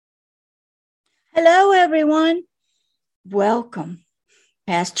Hello, everyone. Welcome.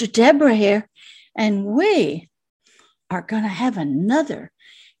 Pastor Deborah here, and we are going to have another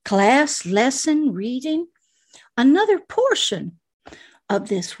class lesson reading, another portion of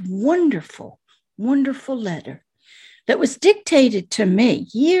this wonderful, wonderful letter that was dictated to me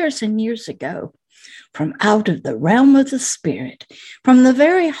years and years ago from out of the realm of the Spirit, from the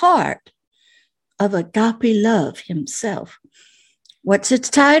very heart of Agape Love himself. What's its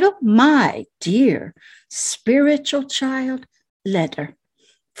title? My Dear Spiritual Child Letter.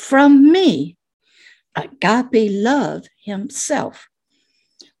 From me, Agape Love himself.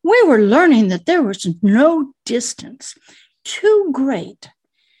 We were learning that there was no distance too great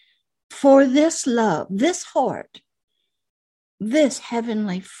for this love, this heart, this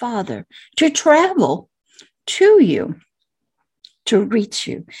Heavenly Father to travel to you, to reach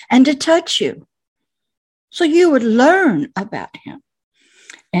you, and to touch you, so you would learn about him.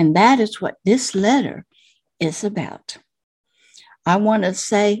 And that is what this letter is about. I want to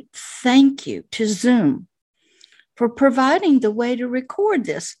say thank you to Zoom for providing the way to record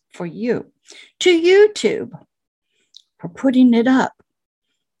this for you, to YouTube for putting it up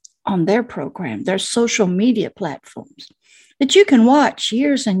on their program, their social media platforms that you can watch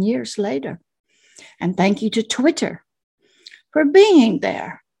years and years later. And thank you to Twitter for being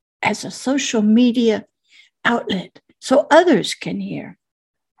there as a social media outlet so others can hear.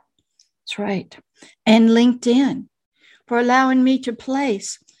 That's right. And LinkedIn for allowing me to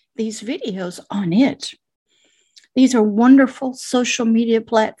place these videos on it. These are wonderful social media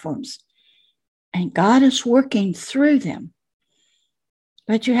platforms, and God is working through them.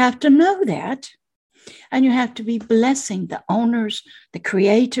 But you have to know that, and you have to be blessing the owners, the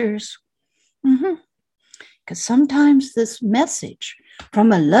creators. Because sometimes this message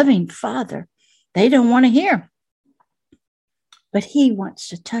from a loving Father, they don't want to hear. But he wants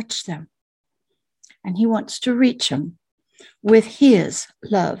to touch them. And he wants to reach them with his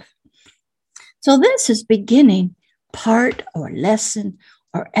love. So this is beginning part or lesson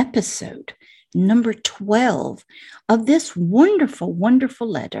or episode number 12 of this wonderful, wonderful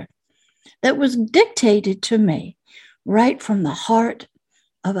letter that was dictated to me right from the heart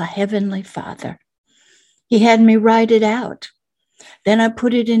of a Heavenly Father. He had me write it out. Then I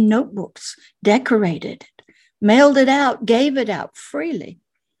put it in notebooks, decorated it, mailed it out, gave it out freely.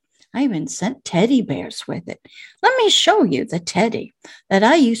 I even sent teddy bears with it. Let me show you the teddy that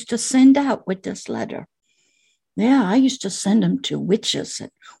I used to send out with this letter. Yeah, I used to send them to witches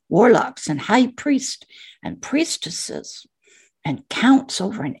and warlocks and high priests and priestesses and counts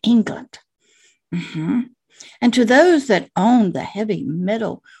over in England. And to those that owned the heavy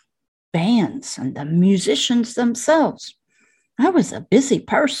metal bands and the musicians themselves. I was a busy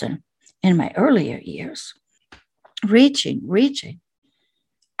person in my earlier years, reaching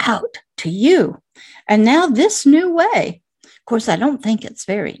out to you. And now this new way, of course, I don't think it's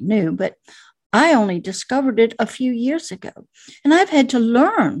very new, but I only discovered it a few years ago. And I've had to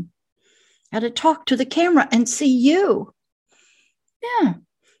learn how to talk to the camera and see you. Yeah,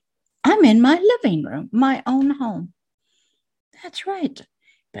 I'm in my living room, my own home. That's right.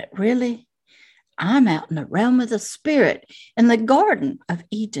 But really, I'm out in the realm of the Spirit, in the Garden of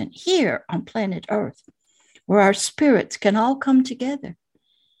Eden, here on planet Earth, where our spirits can all come together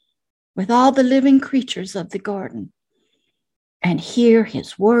with all the living creatures of the garden and hear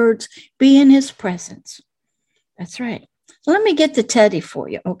his words, be in his presence. That's right. So let me get the teddy for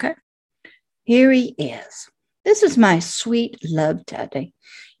you, okay? Here he is. This is my sweet love teddy.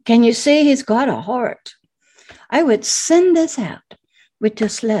 Can you see he's got a heart? I would send this out with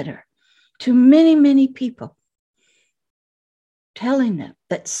this letter to many, many people, telling them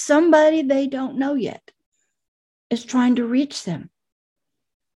that somebody they don't know yet is trying to reach them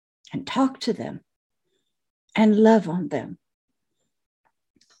and talk to them and love on them.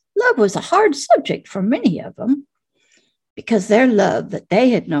 Love was a hard subject for many of them because their love that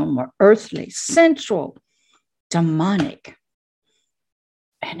they had known were earthly, sensual, demonic.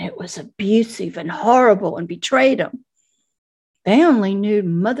 And it was abusive and horrible and betrayed them. They only knew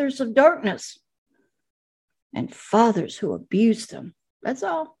mothers of darkness and fathers who abused them. That's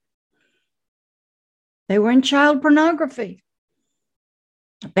all. They were in child pornography,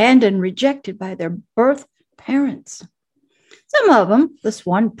 abandoned, rejected by their birth parents. Some of them, this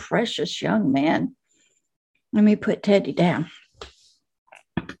one precious young man, let me put Teddy down.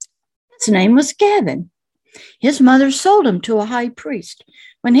 His name was Gavin. His mother sold him to a high priest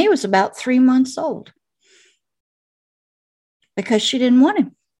when he was about 3 months old because she didn't want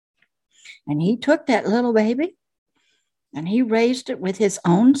him. And he took that little baby and he raised it with his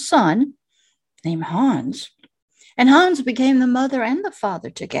own son named Hans. And Hans became the mother and the father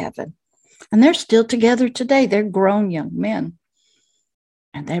to Gavin. And they're still together today. They're grown young men.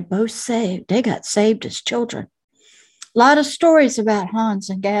 And they're both saved. They got saved as children. A lot of stories about Hans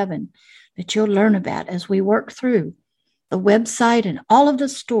and Gavin that you'll learn about as we work through the website and all of the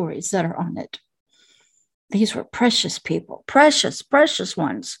stories that are on it. These were precious people, precious, precious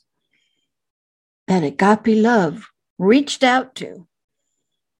ones that agape love reached out to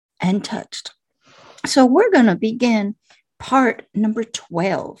and touched. So we're going to begin part number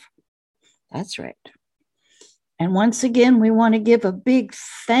 12. That's right. And once again, we want to give a big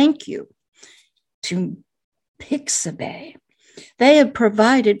thank you to Pixabay. They have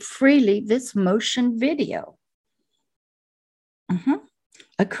provided freely this motion video.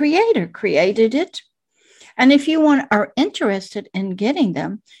 A creator created it. And if you are interested in getting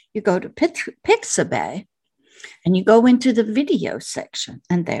them, you go to Pixabay and you go into the video section,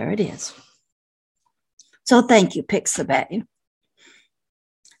 and there it is. So thank you, Pixabay.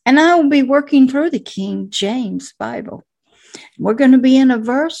 And I will be working through the King James Bible. We're going to be in a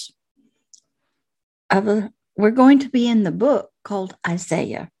verse we're going to be in the book called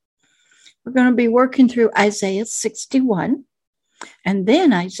Isaiah. We're going to be working through Isaiah 61 and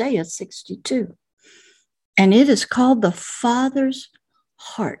then Isaiah 62. And it is called the Father's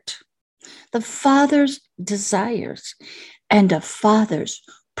heart, the Father's desires, and a Father's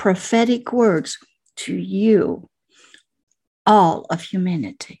prophetic words to you, all of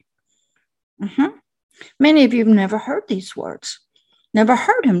humanity. Many of you have never heard these words, never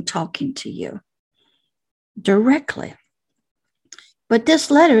heard him talking to you directly. But this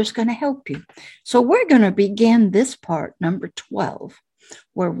letter is going to help you. So we're going to begin this part, number 12,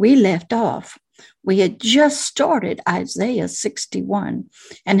 where we left off. We had just started Isaiah 61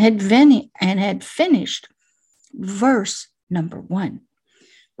 and had finished verse number 1.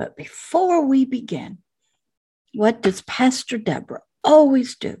 But before we begin, what does Pastor Deborah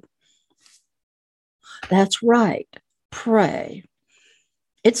always do? That's right, pray.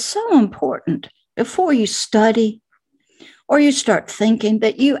 It's so important before you study or you start thinking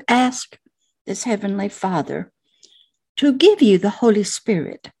that you ask this Heavenly Father to give you the Holy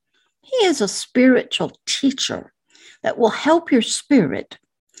Spirit. He is a spiritual teacher that will help your spirit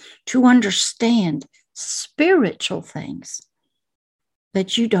to understand spiritual things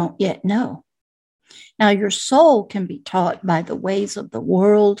that you don't yet know. Now, your soul can be taught by the ways of the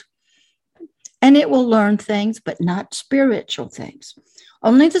world, and it will learn things, but not spiritual things.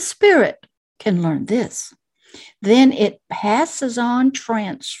 Only the spirit can learn this. Then it passes on,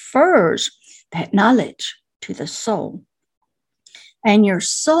 transfers that knowledge to the soul. And your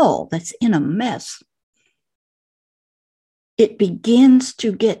soul that's in a mess, it begins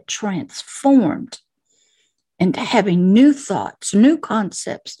to get transformed into having new thoughts, new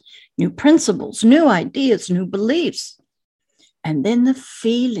concepts, new principles, new ideas, new beliefs. And then the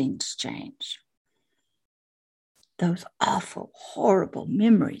feelings change. Those awful, horrible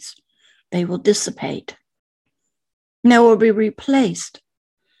memories, they will dissipate. And they will be replaced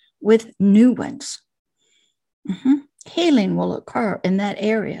with new ones. Healing will occur in that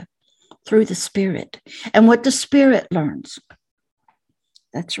area through the Spirit. And what the Spirit learns,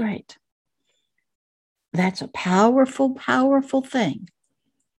 that's right. That's a powerful, powerful thing.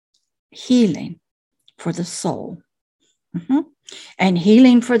 Healing for the soul. And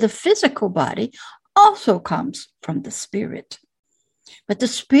healing for the physical body also comes from the Spirit. But the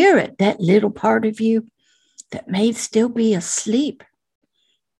Spirit, that little part of you that may still be asleep,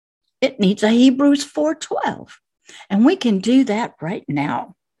 it needs a Hebrews 4:12. And we can do that right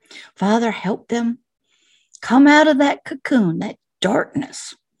now. Father, help them come out of that cocoon, that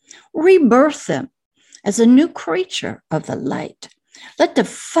darkness. Rebirth them as a new creature of the light. Let the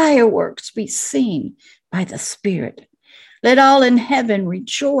fireworks be seen by the Spirit. Let all in heaven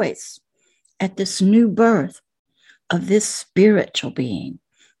rejoice at this new birth of this spiritual being,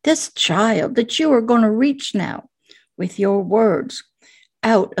 this child that you are going to reach now with your words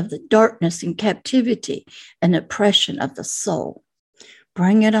out of the darkness and captivity and oppression of the soul.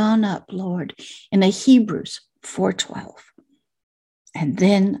 Bring it on up, Lord, in a Hebrews 4:12. And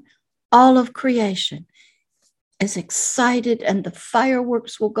then all of creation is excited and the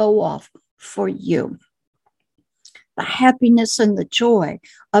fireworks will go off for you. The happiness and the joy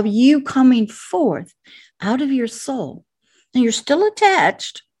of you coming forth out of your soul. And you're still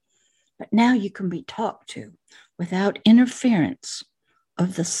attached, but now you can be talked to without interference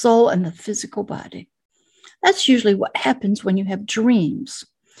of the soul and the physical body. That's usually what happens when you have dreams,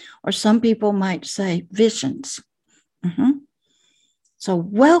 or some people might say visions. So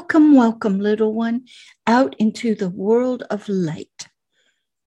welcome, welcome, little one, out into the world of light.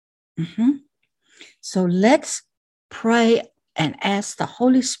 So let's pray and ask the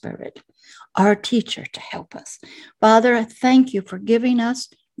Holy Spirit, our teacher, to help us. Father, I thank you for giving us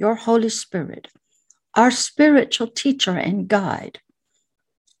your Holy Spirit, our spiritual teacher and guide,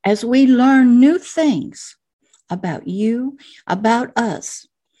 as we learn new things about you, about us,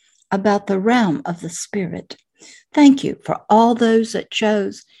 about the realm of the Spirit. Thank you for all those that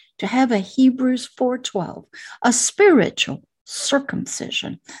chose to have a Hebrews 4:12, a spiritual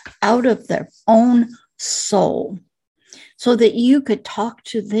circumcision out of their own soul, so that you could talk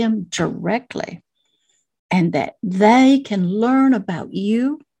to them directly and that they can learn about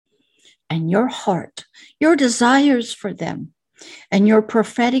you and your heart, your desires for them, and your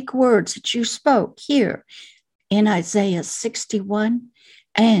prophetic words that you spoke here in Isaiah 61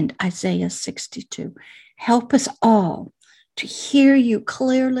 and Isaiah 62. Help us all to hear you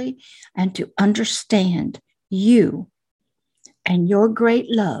clearly and to understand you and your great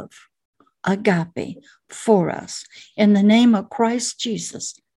love, agape, for us. In the name of Christ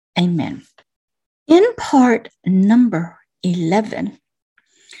Jesus, amen. In part number 11,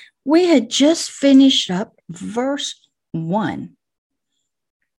 we had just finished up verse 1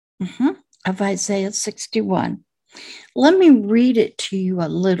 of Isaiah 61. Let me read it to you a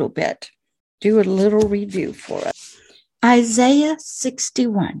little bit, do a little review for us. Isaiah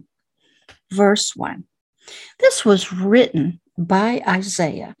 61, verse 1. This was written by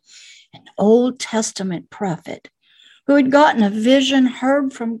Isaiah, an Old Testament prophet who had gotten a vision,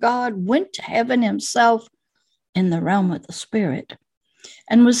 heard from God, went to heaven himself in the realm of the Spirit,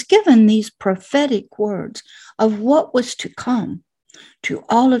 and was given these prophetic words of what was to come to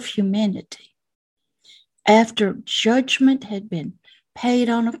all of humanity after judgment had been paid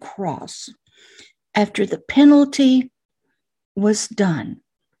on a cross, after the penalty was done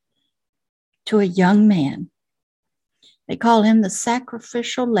to a young man. They call him the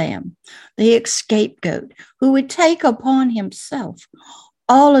sacrificial lamb, the scapegoat, who would take upon himself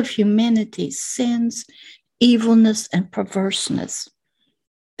all of humanity's sins, evilness, and perverseness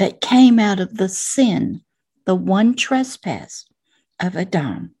that came out of the sin, the one trespass of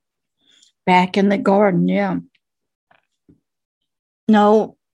Adam. Back in the garden,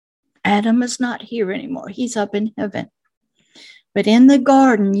 No, Adam is not here anymore. He's up in heaven. But in the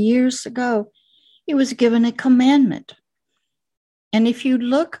garden years ago, he was given a commandment. And if you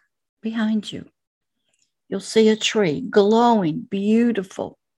look behind you, you'll see a tree, glowing,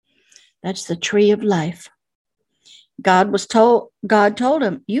 beautiful. That's the tree of life. God told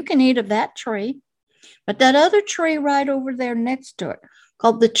him, you can eat of that tree, but that other tree right over there next to it,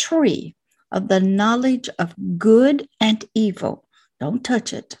 called the tree of the knowledge of good and evil, don't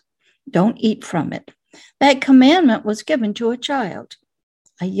touch it. Don't eat from it. That commandment was given to a child,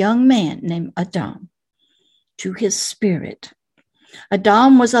 a young man named Adam, to his spirit.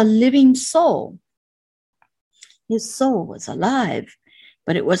 Adam was a living soul. His soul was alive,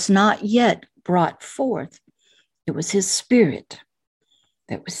 but it was not yet brought forth. It was his spirit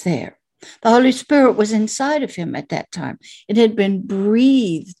that was there. The Holy Spirit was inside of him at that time. It had been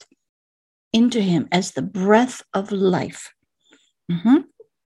breathed into him as the breath of life.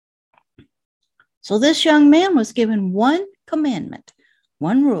 So this young man was given one commandment,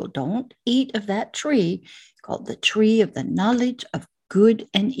 one rule: don't eat of that tree called the tree of the knowledge of good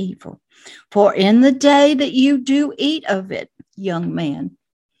and evil. For in the day that you do eat of it, young man,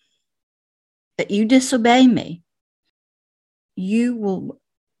 that you disobey me, you will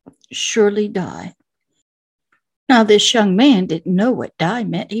surely die. Now, this young man didn't know what die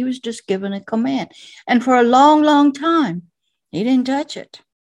meant. He was just given a command. And for a long, long time, he didn't touch it.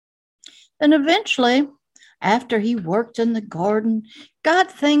 And eventually, after he worked in the garden,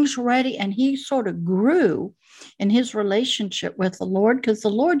 got things ready, and he sort of grew in his relationship with the Lord, because the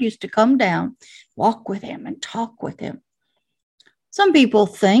Lord used to come down, walk with him, and talk with him. Some people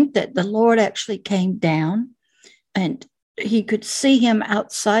think that the Lord actually came down and he could see him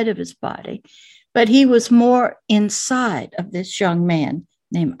outside of his body, but he was more inside of this young man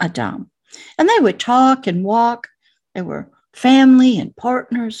named Adam. And they would talk and walk. They were family and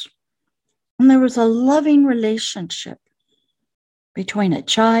partners. And there was a loving relationship between a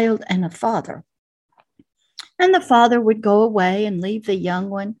child and a father. And the father would go away and leave the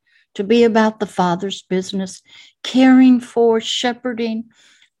young one to be about the father's business, caring for, shepherding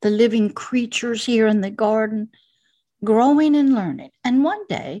the living creatures here in the garden, growing and learning. And one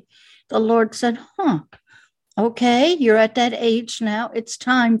day, the Lord said, okay, you're at that age now. It's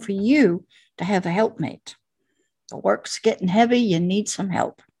time for you to have a helpmate. The work's getting heavy. You need some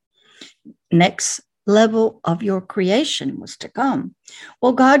help. Next level of your creation was to come.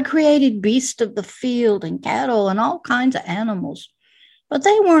 Well, God created beasts of the field and cattle and all kinds of animals, but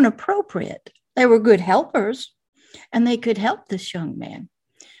they weren't appropriate. They were good helpers, and they could help this young man.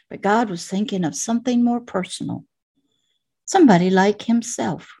 But God was thinking of something more personal, somebody like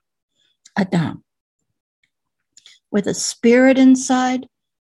himself, Adam, with a spirit inside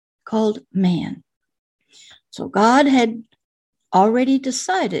called man. So God had already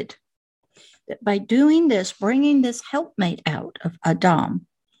decided that by doing this, bringing this helpmate out of Adam,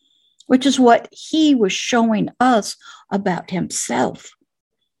 which is what he was showing us about himself.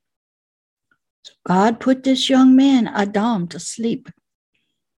 So God put this young man, Adam, to sleep.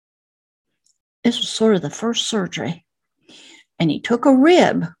 This was sort of the first surgery. And he took a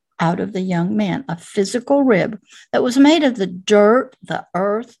rib out of the young man, a physical rib that was made of the dirt, the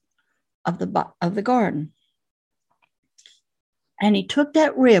earth of the garden. And he took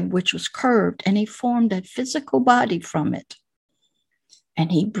that rib, which was curved, and he formed a physical body from it.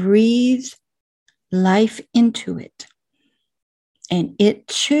 And he breathed life into it. And it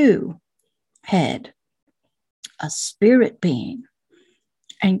too had a spirit being.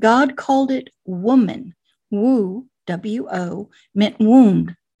 And God called it woman. Woo, W-O, meant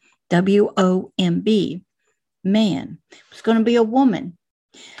wound, W-O-M-B, man. It was going to be a woman.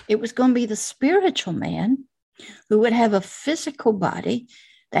 It was going to be the spiritual man who would have a physical body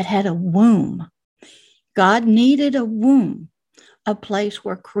that had a womb. God needed a womb, a place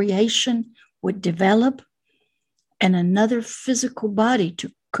where creation would develop and another physical body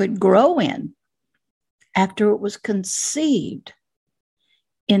could grow in after it was conceived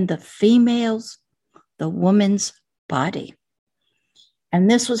in the the woman's body. And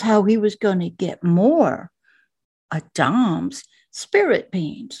this was how he was going to get more Adam's spirit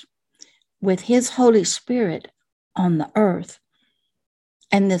beings with his Holy Spirit on the earth.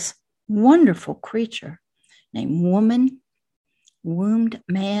 And this wonderful creature named woman, wombed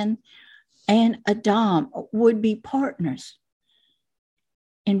man, and Adam would be partners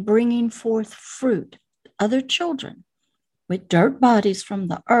in bringing forth fruit, other children with dirt bodies from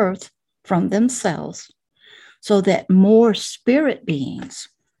the earth, from themselves, so that more spirit beings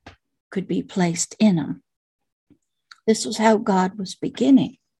could be placed in them. This was how God was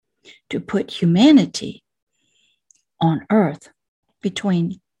beginning to put humanity on earth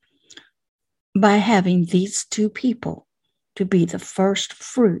by having these two people to be the first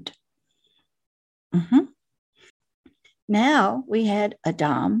fruit. Now we had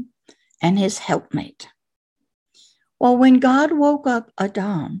Adam and his helpmate. Well, when God woke up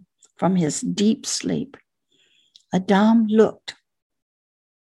Adam from his deep sleep, Adam looked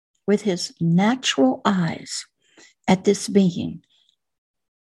with his natural eyes at this being.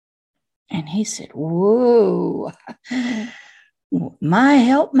 And he said, whoa, my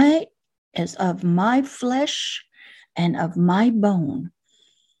helpmate is of my flesh and of my bone.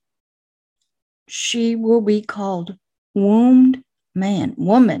 She will be called wombed man,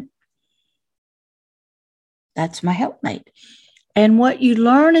 woman. That's my helpmate. And what you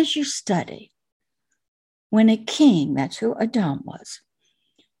learn as you study, when a king, that's who Adam was,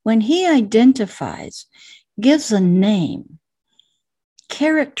 when he identifies, gives a name,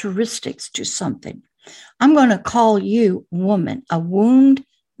 characteristics to something. I'm going to call you woman, a wombed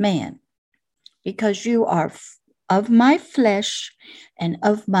man, because you are of my flesh and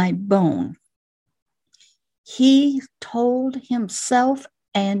of my bone. He told himself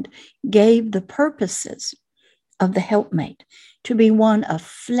and gave the purposes of the helpmate to be one of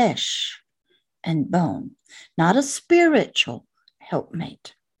flesh and bone, not a spiritual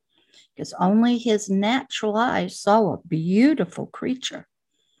helpmate, because only his natural eyes saw a beautiful creature.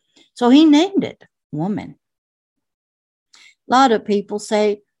 So he named it woman. A lot of people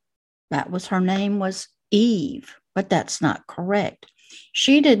say that was her name was Eve, but that's not correct.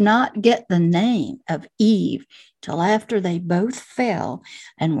 She did not get the name of Eve till after they both fell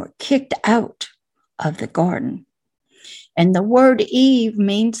and were kicked out of the garden. And the word Eve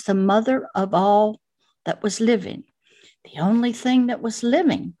means the mother of all that was living. The only thing that was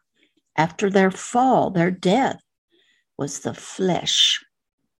living after their fall, their death, was the flesh.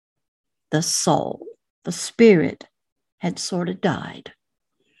 The soul, the spirit had sort of died.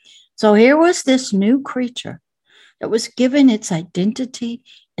 So here was this new creature that was given its identity,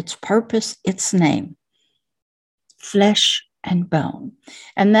 its purpose, its name, flesh and bone.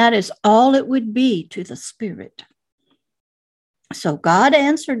 And that is all it would be to the spirit. So God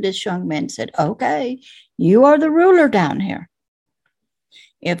answered this young man and said, okay, you are the ruler down here.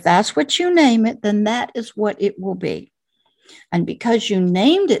 If that's what you name it, then that is what it will be. And because you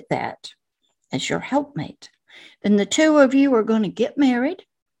named it that as your helpmate, then the two of you are going to get married.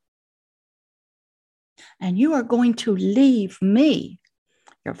 And you are going to leave me,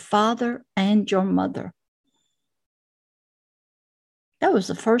 your father and your mother. That was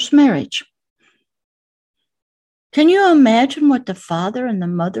the first marriage. Can you imagine what the father and the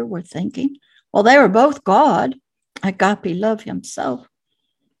mother were thinking? Well, they were both God, agape love himself.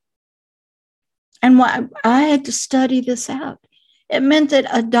 And I had to study this out. It meant that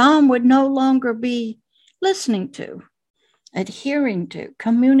Adam would no longer be listening to, adhering to,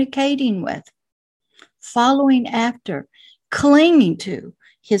 communicating with, following after, clinging to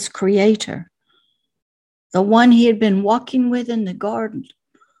his creator, the one he had been walking with in the garden,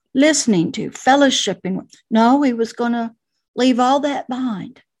 listening to, fellowshipping with. No, he was going to leave all that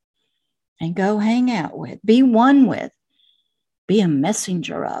behind and go hang out with, be one with, be a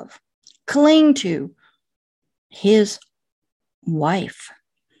messenger of, cling to his wife,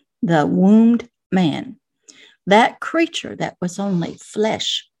 the wombed man, that creature that was only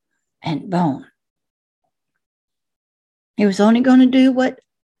flesh and bone. He was only going to do what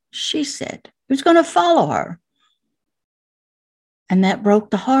she said. He was going to follow her. And that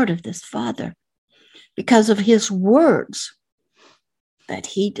broke the heart of this father because of his words that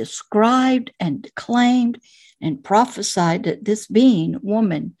he described and claimed and prophesied that this being,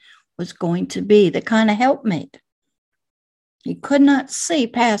 woman, was going to be the kind of helpmate. He could not see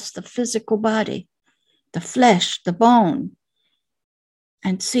past the physical body, the flesh, the bone,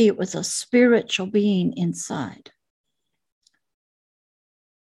 and see it was a spiritual being inside.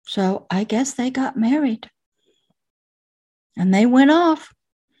 So I guess they got married. And they went off.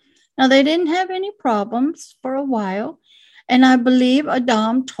 Now, they didn't have any problems for a while. And I believe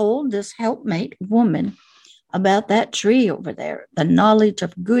Adam told this helpmate woman about that tree over there, the knowledge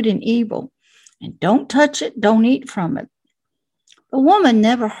of good and evil. And don't touch it, don't eat from it. The woman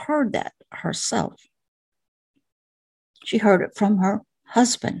never heard that herself. She heard it from her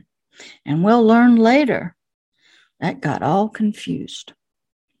husband. And we'll learn later that got all confused.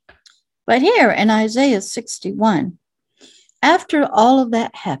 But here in Isaiah 61, after all of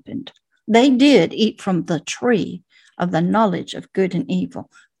that happened, they did eat from the tree of the knowledge of good and evil.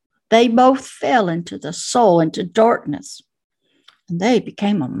 They both fell into the soul, into darkness, and they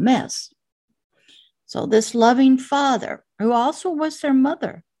became a mess. So this loving father, who also was their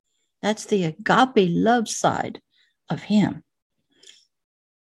mother, that's the agape love side of him.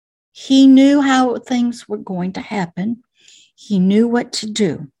 He knew how things were going to happen. He knew what to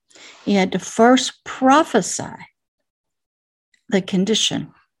do. He had to first prophesy the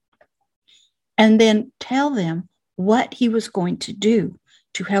condition and then tell them what he was going to do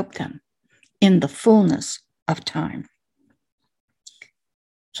to help them in the fullness of time.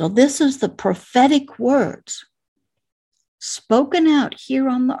 So this is the prophetic words spoken out here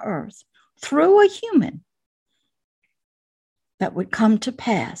on the earth through a human that would come to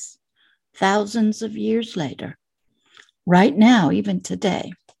pass thousands of years later, right now, even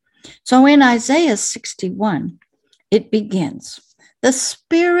today. So in Isaiah 61, it begins, the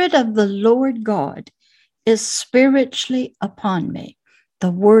Spirit of the Lord God is spiritually upon me,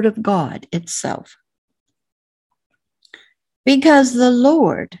 the Word of God itself. Because the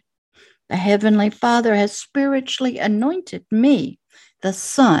Lord, the Heavenly Father, has spiritually anointed me, the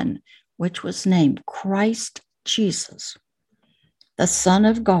Son, which was named Christ Jesus, the Son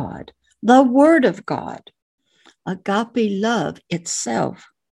of God, the Word of God, agape love itself,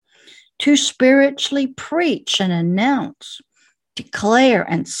 to spiritually preach and announce, declare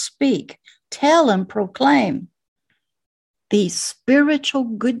and speak, tell and proclaim these spiritual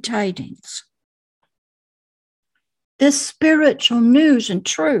good tidings, this spiritual news and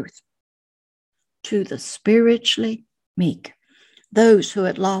truth to the spiritually meek, those who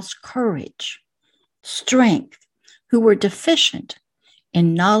had lost courage, strength, who were deficient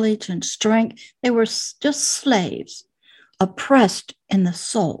in knowledge and strength. They were just slaves, oppressed in the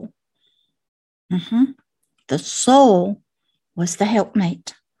soul. The soul was the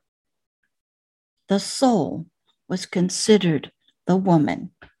helpmate. The soul was considered the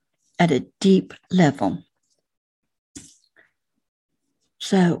woman at a deep level.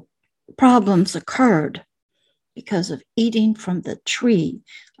 So problems occurred because of eating from the tree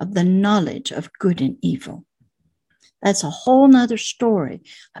of the knowledge of good and evil. That's a whole nother story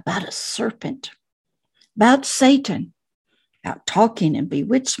about a serpent, about Satan, about talking and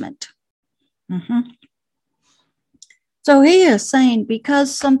bewitchment. So he is saying,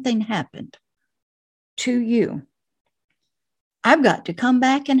 because something happened to you, I've got to come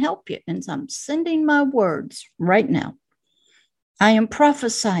back and help you. And so I'm sending my words right now. I am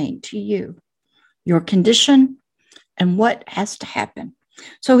prophesying to you your condition and what has to happen.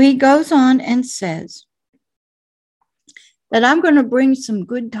 So he goes on and says that I'm going to bring some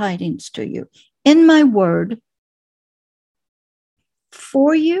good tidings to you in my word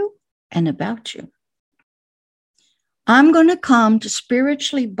for you and about you. I'm going to come to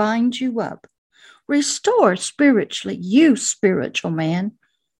spiritually bind you up, restore spiritually, you spiritual man,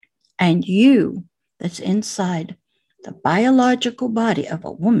 and you that's inside the biological body of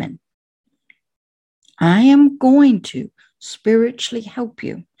a woman. I am going to spiritually help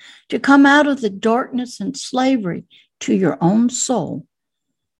you to come out of the darkness and slavery to your own soul.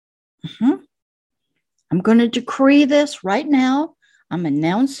 I'm going to decree this right now. I'm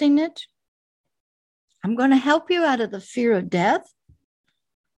announcing it. I'm going to help you out of the fear of death,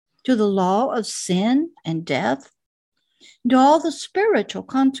 to the law of sin and death, to all the spiritual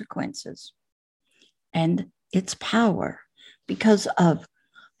consequences and its power because of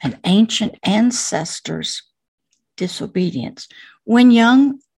an ancient ancestor's disobedience. When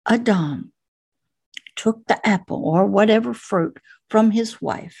young Adam took the apple or whatever fruit from his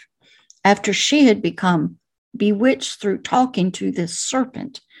wife, after she had become bewitched through talking to this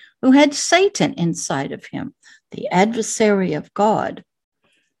serpent who had Satan inside of him, the adversary of God,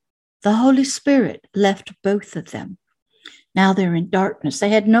 the Holy Spirit left both of them. Now they're in darkness. They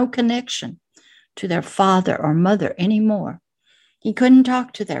had no connection to their father or mother anymore. He couldn't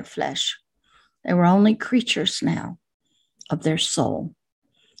talk to their flesh. They were only creatures now of their soul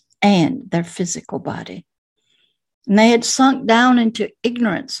and their physical body. And they had sunk down into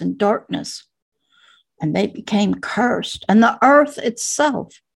ignorance and darkness, and they became cursed. And the earth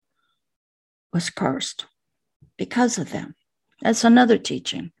itself was cursed because of them. That's another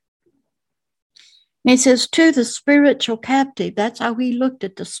teaching. And he says, to the spiritual captive, that's how he looked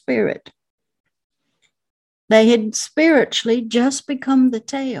at the spirit. They had spiritually just become the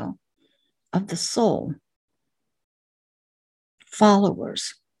tail of the soul.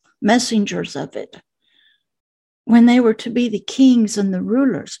 Followers, messengers of it. When they were to be the kings and the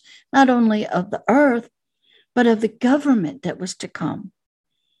rulers, not only of the earth, but of the government that was to come,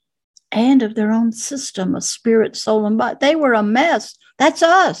 and of their own system of spirit, soul, and body. They were a mess. That's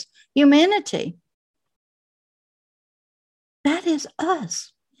us, humanity. That is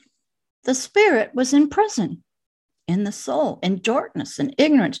us. The spirit was in prison, in the soul, in darkness and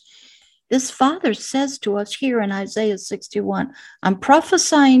ignorance. This Father says to us here in Isaiah 61, I'm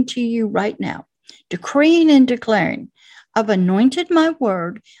prophesying to you right now, decreeing and declaring, I've anointed my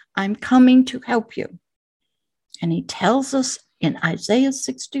word, I'm coming to help you. And he tells us in Isaiah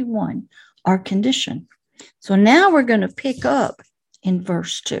 61, our condition. So now we're going to pick up in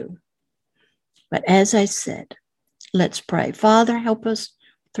verse 2. But as I said, let's pray. Father, help us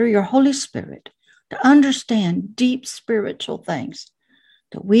through your Holy Spirit to understand deep spiritual things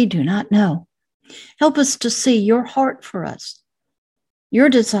that we do not know. Help us to see your heart for us, your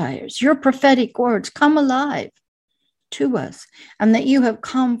desires, your prophetic words come alive to us, and that you have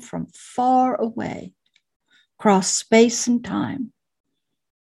come from far away, across space and time,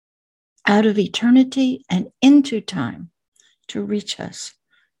 out of eternity and into time to reach us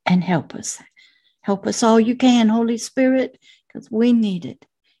and help us. Help us all you can, Holy Spirit, because we need it.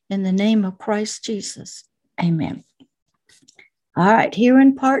 In the name of Christ Jesus, amen. All right, here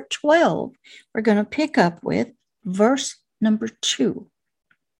in part 12, we're going to pick up with verse number 2.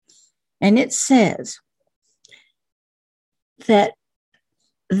 And it says that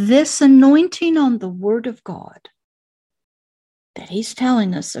this anointing on the word of God that he's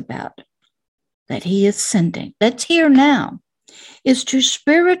telling us about, that he is sending, that's here now, is to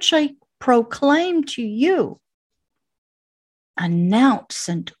spiritually proclaim to you, announce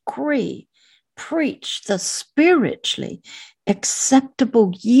and decree, preach the spiritually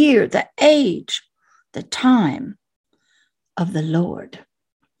acceptable year, the age, the time of the Lord.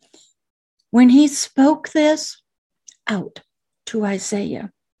 When he spoke this out to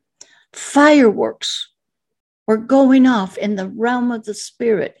Isaiah, fireworks were going off in the realm of the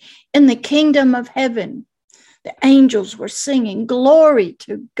spirit, in the kingdom of heaven. The angels were singing, glory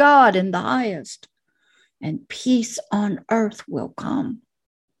to God in the highest, and peace on earth will come.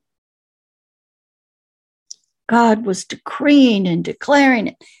 God was decreeing and declaring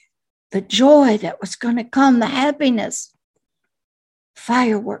it, the joy that was going to come, the happiness.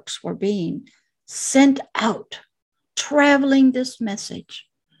 Fireworks were being sent out, traveling this message.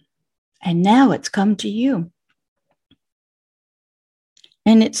 And now it's come to you.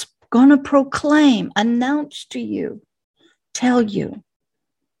 And it's going to proclaim, announce to you, tell you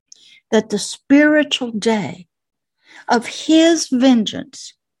that the spiritual day of his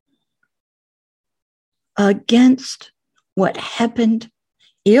vengeance against what happened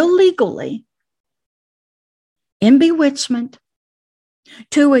illegally in bewitchment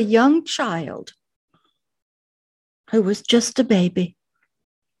to a young child who was just a baby,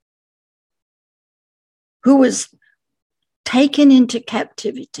 who was taken into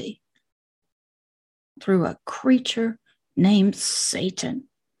captivity through a creature named Satan,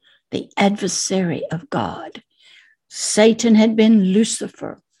 the adversary of God. Satan had been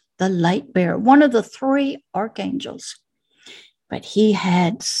Lucifer, the light bearer, one of the three archangels. But he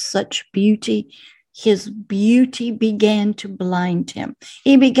had such beauty. His beauty began to blind him.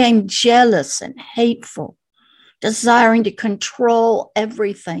 He became jealous and hateful, desiring to control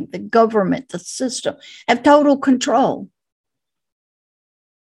everything, the government, the system, have total control.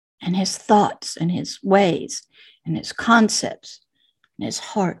 And his thoughts and his ways and his concepts and his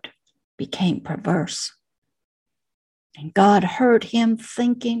heart became perverse. And God heard him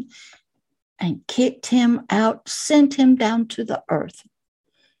thinking and kicked him out, sent him down to the earth.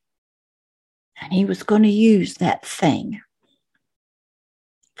 And he was going to use that thing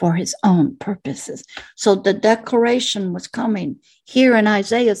for his own purposes. So the declaration was coming here in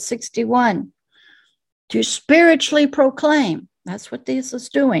Isaiah 61 to spiritually proclaim. That's what this is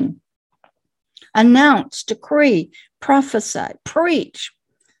doing. Announce, decree, prophesy, preach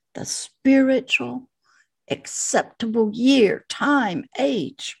the spiritual, acceptable year, time,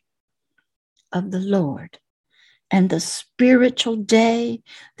 age of the Lord, and the spiritual day,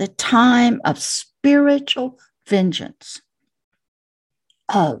 the time of spiritual vengeance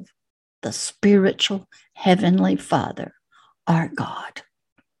of the spiritual heavenly Father, our God,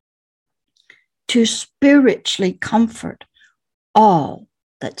 to spiritually comfort all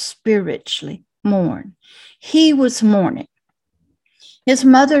that spiritually mourn. He was mourning. His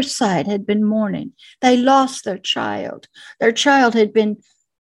mother's side had been mourning. They lost their child. Their child had been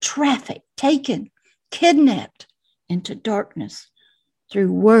trafficked, taken, kidnapped into darkness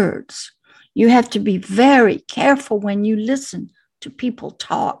through words. You have to be very careful when you listen to people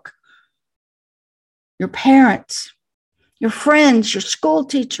talk. Your parents, your friends, your school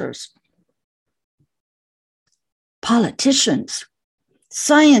teachers, politicians,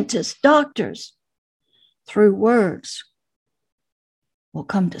 scientists, doctors, through words will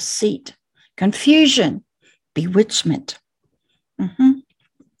come deceit, confusion, bewitchment.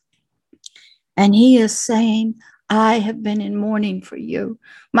 And he is saying, I have been in mourning for you.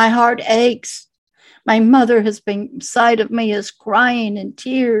 My heart aches. My mother has been beside of me, is crying in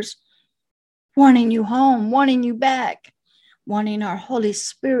tears, wanting you home, wanting you back, wanting our Holy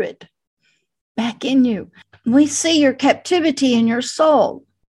Spirit back in you. We see your captivity in your soul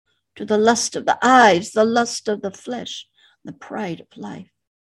to the lust of the eyes, the lust of the flesh, the pride of life.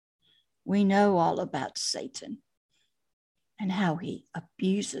 We know all about Satan and how he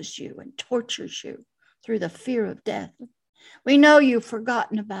abuses you and tortures you through the fear of death. We know you've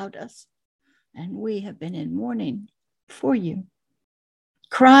forgotten about us, and we have been in mourning for you,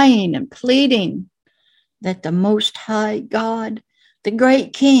 crying and pleading that the Most High God, the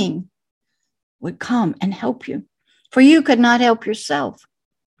great King, would come and help you, for you could not help yourself.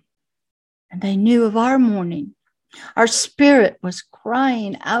 And they knew of our mourning. Our spirit was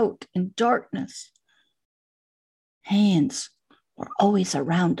crying out in darkness. Hands were always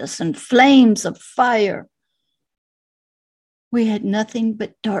around us and flames of fire. We had nothing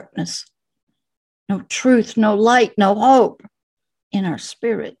but darkness, no truth, no light, no hope in our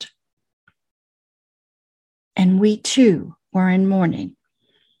spirit. And we too were in mourning.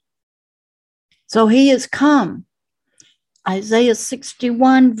 So he has come. Isaiah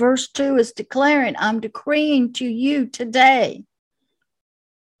 61 verse 2 is declaring, I'm decreeing to you today.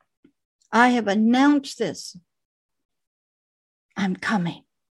 I have announced this. I'm coming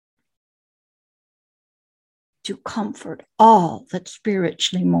to comfort all that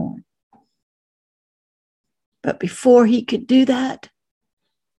spiritually mourn. But before he could do that,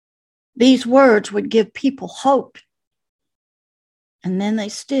 these words would give people hope. And then they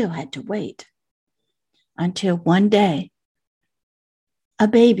still had to wait until one day a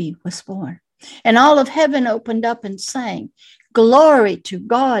baby was born. And all of heaven opened up and sang, glory to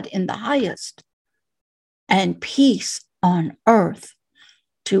God in the highest, and peace on earth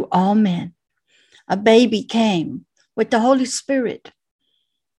to all men. A baby came with the Holy Spirit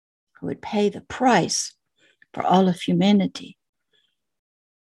who would pay the price for all of humanity,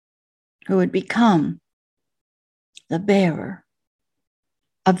 who would become the bearer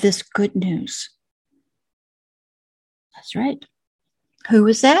of this good news. That's right. Who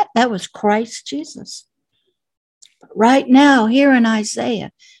was that? That was Christ Jesus. But right now, here in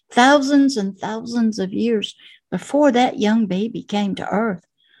Isaiah, thousands and thousands of years before that young baby came to earth,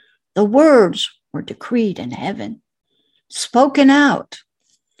 the words were decreed in heaven, spoken out.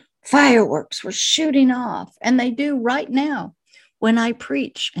 Fireworks were shooting off, and they do right now when I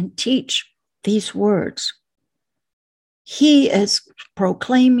preach and teach these words. He is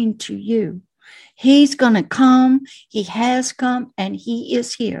proclaiming to you, he's going to come, he has come, and he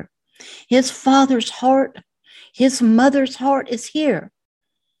is here. His Father's heart, his mother's heart is here.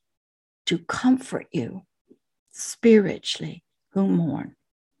 to comfort you spiritually who mourn.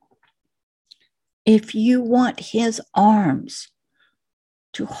 If you want his arms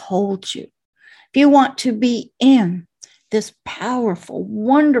to hold you, if you want to be in this powerful,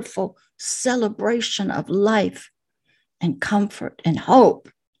 wonderful celebration of life and comfort and hope,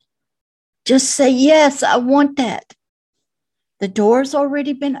 just say, yes, I want that. The door's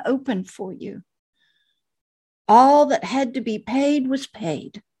already been opened for you. All that had to be paid was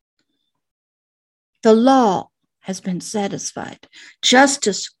paid. The law has been satisfied.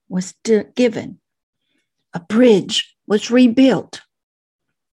 Justice was given. A bridge was rebuilt.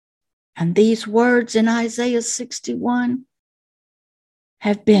 And these words in Isaiah 61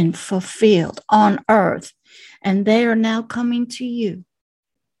 have been fulfilled on earth. And they are now coming to you,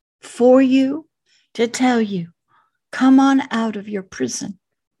 for you, to tell you, come on out of your prison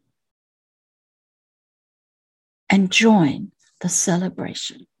and join the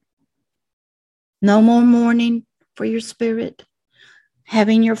celebration. No more mourning for your spirit,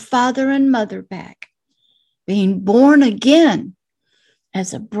 having your father and mother back, being born again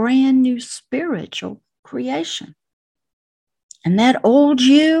as a brand new spiritual creation. And that old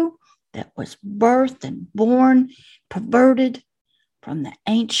you that was birthed and born, perverted from the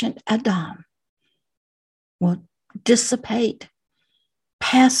ancient Adam, will dissipate,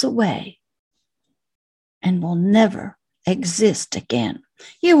 pass away, and will never exist again.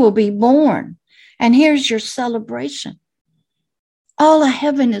 You will be born, and here's your celebration. All of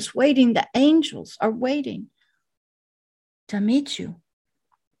heaven is waiting. The angels are waiting to meet you.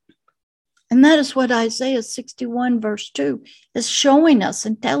 And that is what Isaiah 61 verse 2 is showing us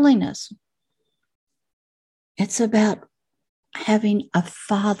and telling us. It's about having a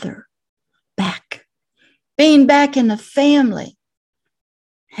father back, being back in the family,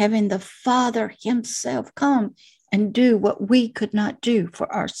 having the Father himself come and do what we could not do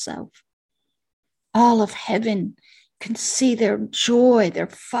for ourselves. All of heaven can see their joy, their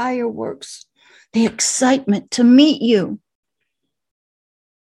fireworks, the excitement to meet you,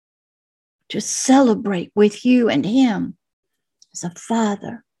 to celebrate with you and him as a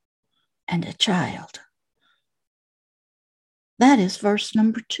father and a child. That is verse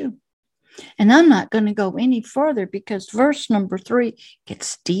number 2. And I'm not going to go any further because verse number 3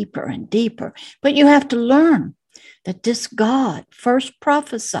 gets deeper and deeper. But you have to learn that this God first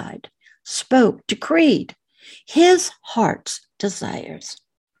prophesied, spoke, decreed his heart's desires,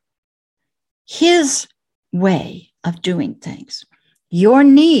 his way of doing things, your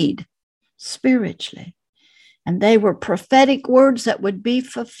need spiritually. And they were prophetic words that would be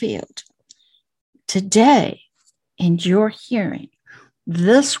fulfilled. Today, in your hearing,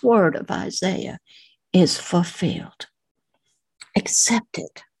 this word of Isaiah is fulfilled. Accept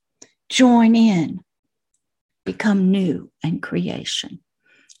it. Join in. Become new and creation.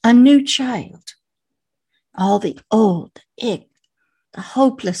 A new child. All the old, the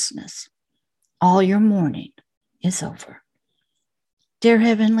hopelessness, all your mourning is over. Dear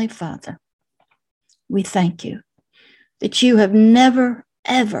Heavenly Father, we thank you that you have never,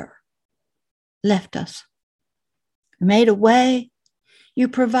 ever left us. You made a way. You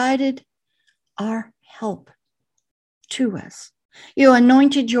provided our help to us. You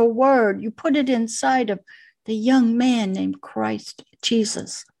anointed your word. You put it inside of the young man named Christ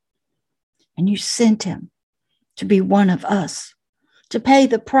Jesus. And you sent him to be one of us, to pay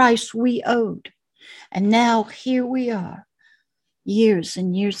the price we owed. And now here we are, years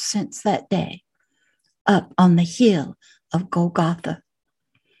and years since that day, up on the hill of Golgotha.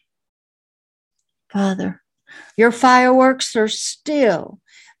 Father, your fireworks are still,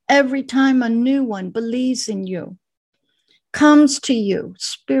 every time a new one believes in you, comes to you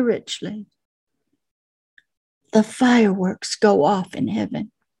spiritually, the fireworks go off in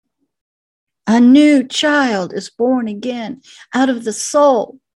heaven. A new child is born again out of the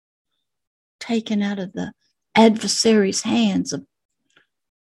soul, taken out of the adversary's hands, of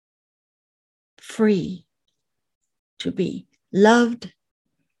free to be loved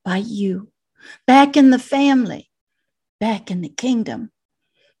by you, back in the family, back in the kingdom,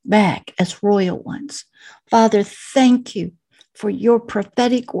 back as royal ones. Father, thank you for your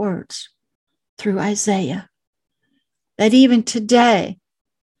prophetic words through Isaiah, that even today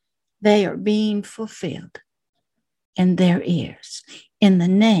they are being fulfilled in their ears. In the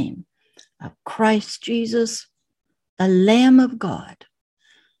name of Christ Jesus, the Lamb of God,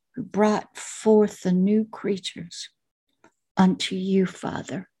 who brought forth the new creatures unto you,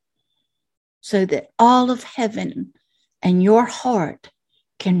 Father, so that all of heaven and your heart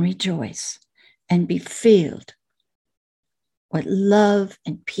can rejoice and be filled with love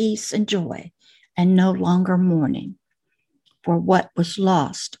and peace and joy, and no longer mourning for what was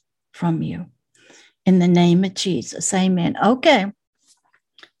lost from you. In the name of Jesus, amen. Okay.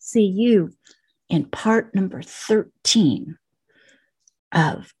 See you in part number 13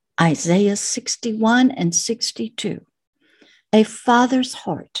 of Isaiah 61 and 62. A father's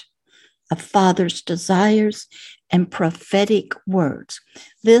heart, a father's desires, and prophetic words.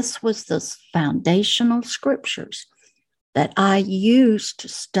 This was the foundational scriptures that I used to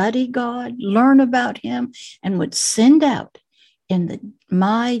study God, learn about him, and would send out in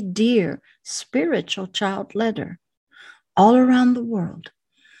my dear spiritual child letter all around the world.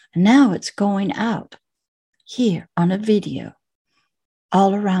 And now it's going out here on a video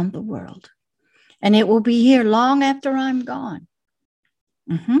all around the world. And it will be here long after I'm gone.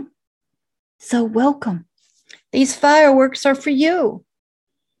 So welcome. These fireworks are for you.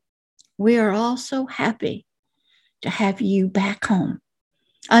 We are all so happy to have you back home,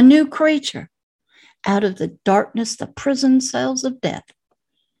 a new creature out of the darkness, the prison cells of death,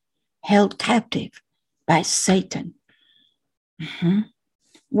 held captive by Satan.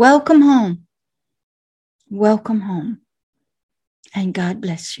 Welcome home. Welcome home. And God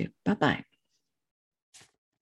bless you. Bye-bye.